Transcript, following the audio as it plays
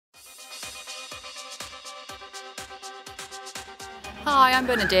Hi, I'm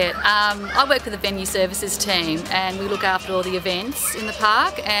Bernadette. I work with the venue services team and we look after all the events in the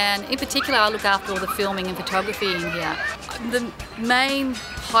park, and in particular I look after all the filming and photography in here. The main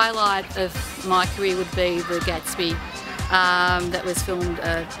highlight of my career would be the Gatsby that was filmed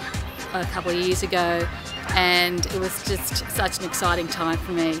a couple of years ago, and it was just such an exciting time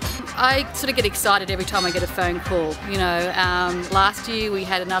for me. I sort of get excited every time I get a phone call. You know, last year we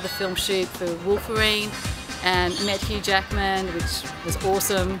had another film shoot for Wolverine and met Hugh Jackman, which was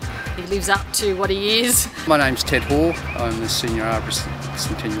awesome. He lives up to what he is. My name's Ted Hall. I'm the senior arborist at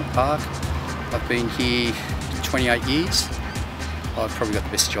Centennial Park. I've been here 28 years. I've probably got the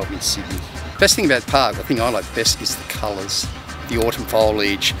best job in Sydney. Best thing about the park, I think I like best, is the colours, the autumn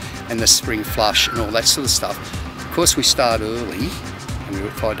foliage and the spring flush and all that sort of stuff. Of course we start early and we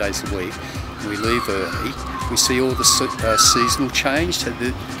work 5 days a week, and we leave early. We see all the seasonal change, so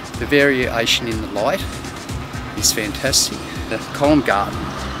the variation in the light is fantastic. The column garden,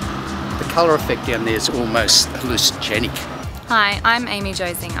 the colour effect down there is almost hallucinogenic. Hi, I'm Amy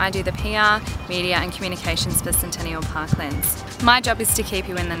Josing. I do the PR, media and communications for Centennial Parklands. My job is to keep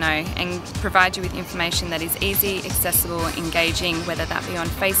you in the know and provide you with information that is easy, accessible, engaging, whether that be on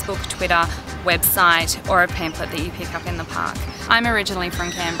Facebook, Twitter, website or a pamphlet that you pick up in the park. I'm originally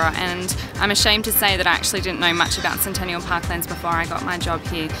from Canberra and I'm ashamed to say that I actually didn't know much about Centennial Parklands before I got my job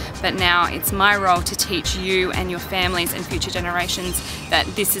here, but now it's my role to teach you and your families and future generations that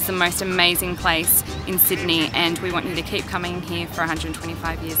this is the most amazing place in Sydney, and we want you to keep coming here for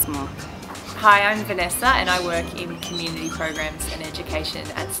 125 years more. Hi, I'm Vanessa and I work in community programs and education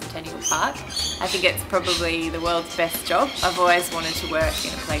at Centennial Park. I think it's probably the world's best job. I've always wanted to work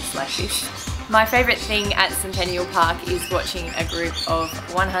in a place like this. My favourite thing at Centennial Park is watching a group of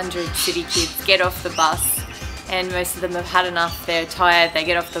 100 city kids get off the bus, and most of them have had enough, they're tired, they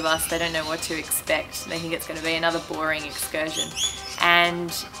get off the bus, they don't know what to expect, they think it's going to be another boring excursion. And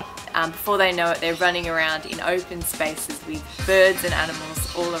before they know it, they're running around in open spaces with birds and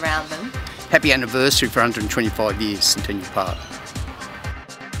animals all around them. Happy anniversary for 125 years, Centennial Park.